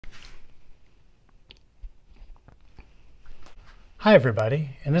Hi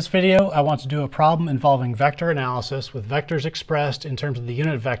everybody. In this video I want to do a problem involving vector analysis with vectors expressed in terms of the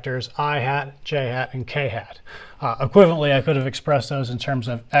unit vectors I hat, j hat, and k hat. Equivalently, I could have expressed those in terms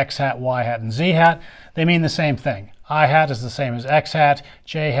of x hat, y hat, and z hat. They mean the same thing. I hat is the same as x hat,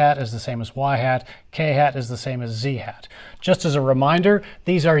 j hat is the same as y hat, k hat is the same as z hat. Just as a reminder,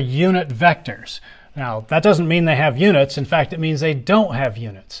 these are unit vectors. Now, that doesn't mean they have units. In fact, it means they don't have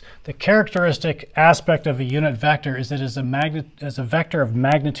units. The characteristic aspect of a unit vector is that it is a vector of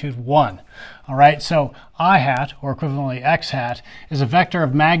magnitude 1. All right, so I hat, or equivalently x hat, is a vector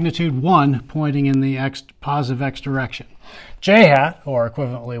of magnitude 1 pointing in the positive x direction. J hat, or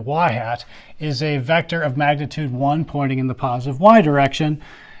equivalently y hat, is a vector of magnitude 1 pointing in the positive y direction.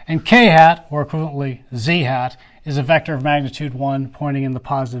 And k hat, or equivalently z hat, is a vector of magnitude 1 pointing in the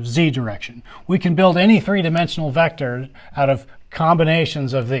positive z direction. We can build any three-dimensional vector out of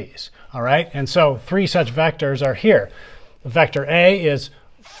combinations of these. All right, and so three such vectors are here. The vector A is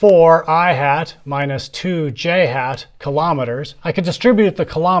 4I hat minus 2J hat kilometers. I could distribute the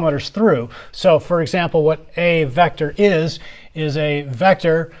kilometers through. So for example, what A vector is a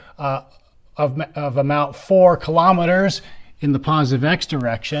vector of amount 4 kilometers in the positive x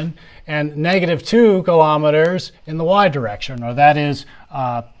direction and negative 2 kilometers in the y direction, or that is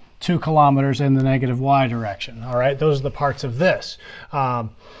 2 kilometers in the negative y direction. All right, those are the parts of this.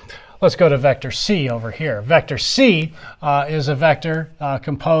 Let's go to vector C over here. Vector C is a vector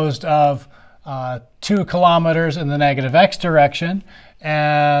composed of 2 kilometers in the negative x direction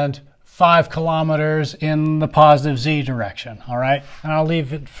and 5 kilometers in the positive z direction. All right, and I'll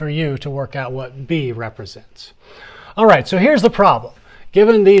leave it for you to work out what B represents. All right, so here's the problem.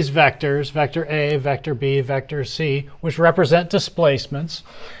 Given these vectors, vector A, vector B, vector C, which represent displacements,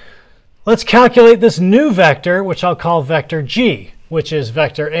 let's calculate this new vector, which I'll call vector G, which is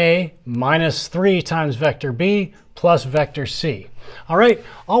vector A minus 3 times vector B plus vector C. All right,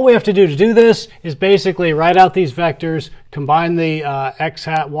 all we have to do this is basically write out these vectors, combine the x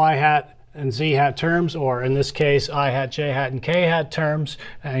hat, y hat, and z hat terms, or in this case, I hat, j hat, and k hat terms,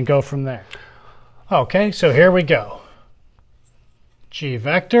 and go from there. Okay, so here we go. G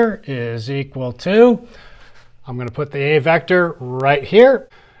vector is equal to, I'm going to put the A vector right here,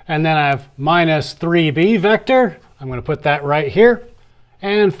 and then I have minus 3B vector. I'm going to put that right here.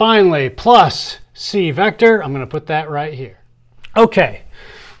 And finally, plus C vector, I'm going to put that right here. Okay,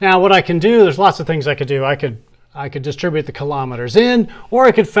 now what I can do, there's lots of things I could do. I could distribute the kilometers in, or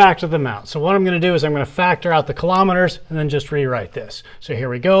I could factor them out. So what I'm going to do is I'm going to factor out the kilometers and then just rewrite this. So here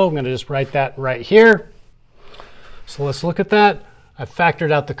we go. I'm going to just write that right here. So let's look at that. I've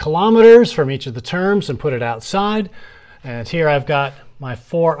factored out the kilometers from each of the terms and put it outside. And here I've got my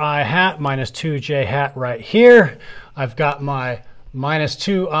 4I hat minus 2J hat right here. I've got my minus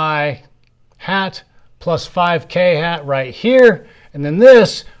 2I hat plus 5K hat right here. And then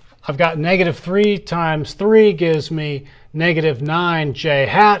this, I've got negative 3 times 3 gives me negative 9J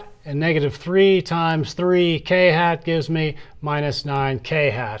hat. And negative 3 times 3K hat gives me minus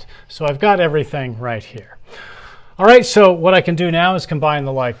 9K hat. So I've got everything right here. All right, so what I can do now is combine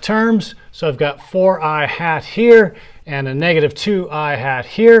the like terms. So I've got 4I hat here and a negative 2I hat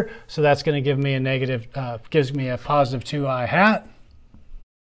here. So that's going to give me gives me a positive 2I hat.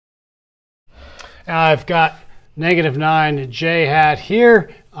 I've got negative 9J hat here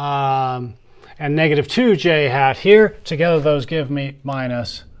and negative 2J hat here. Together those give me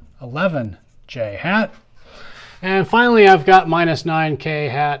minus 11J hat. And finally I've got minus 9K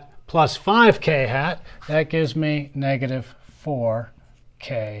hat plus 5K hat. That gives me negative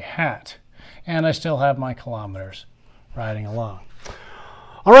 4K hat. And I still have my kilometers riding along.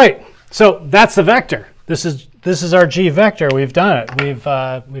 All right, so that's the vector. This is our G vector. We've done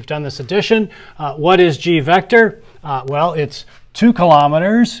it. We've done this addition. What is G vector? Well, it's 2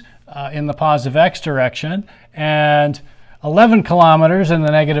 kilometers in the positive x direction and 11 kilometers in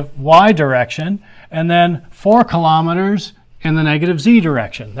the negative y direction, and then 4 kilometers in the negative z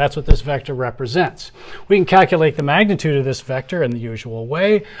direction. That's what this vector represents. We can calculate the magnitude of this vector in the usual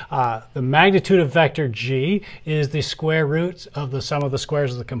way. The magnitude of vector G is the square root of the sum of the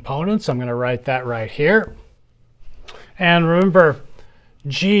squares of the components. I'm going to write that right here. And remember,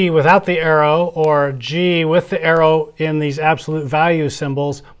 G without the arrow or G with the arrow in these absolute value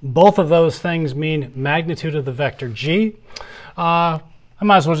symbols, both of those things mean magnitude of the vector G. I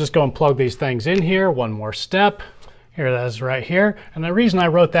might as well just go and plug these things in here. One more step. Here, that is right here. And the reason I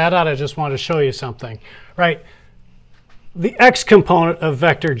wrote that out, I just wanted to show you something. Right? The x component of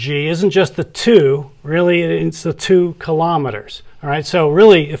vector G isn't just the 2. Really, it's the 2 kilometers. All right, so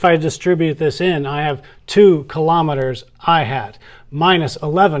really, if I distribute this in, I have 2 kilometers I hat. minus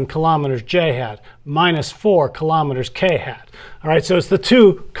 11 kilometers j hat, minus 4 kilometers k hat. All right, so it's the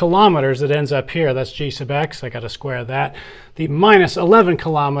 2 kilometers that ends up here. That's g sub x. I got to square that. The minus 11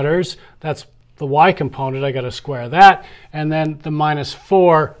 kilometers, that's the y component. I got to square that. And then the minus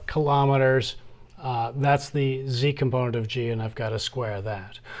 4 kilometers, that's the z component of g, and I've got to square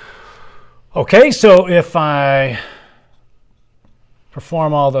that. OK, so if I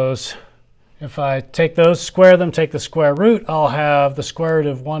perform all those, if I take those, square them, take the square root, I'll have the square root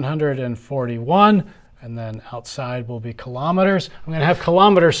of 141. And then outside will be kilometers. I'm going to have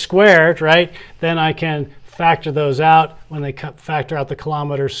kilometers squared, right? Then I can factor those out. When they factor out the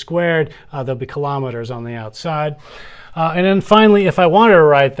kilometers squared, there'll be kilometers on the outside. And then finally, if I wanted to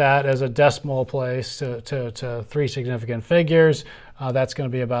write that as a decimal place to 3 significant figures, that's going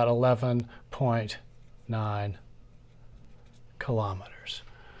to be about 11.9 kilometers.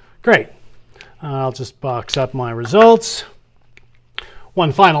 Great. I'll just box up my results.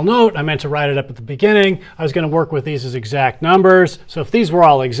 One final note, I meant to write it up at the beginning. I was going to work with these as exact numbers. So if these were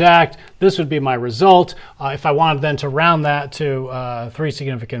all exact, this would be my result. If I wanted then to round that to 3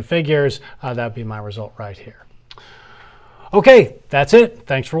 significant figures, that would be my result right here. OK, that's it.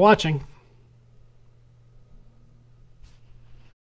 Thanks for watching.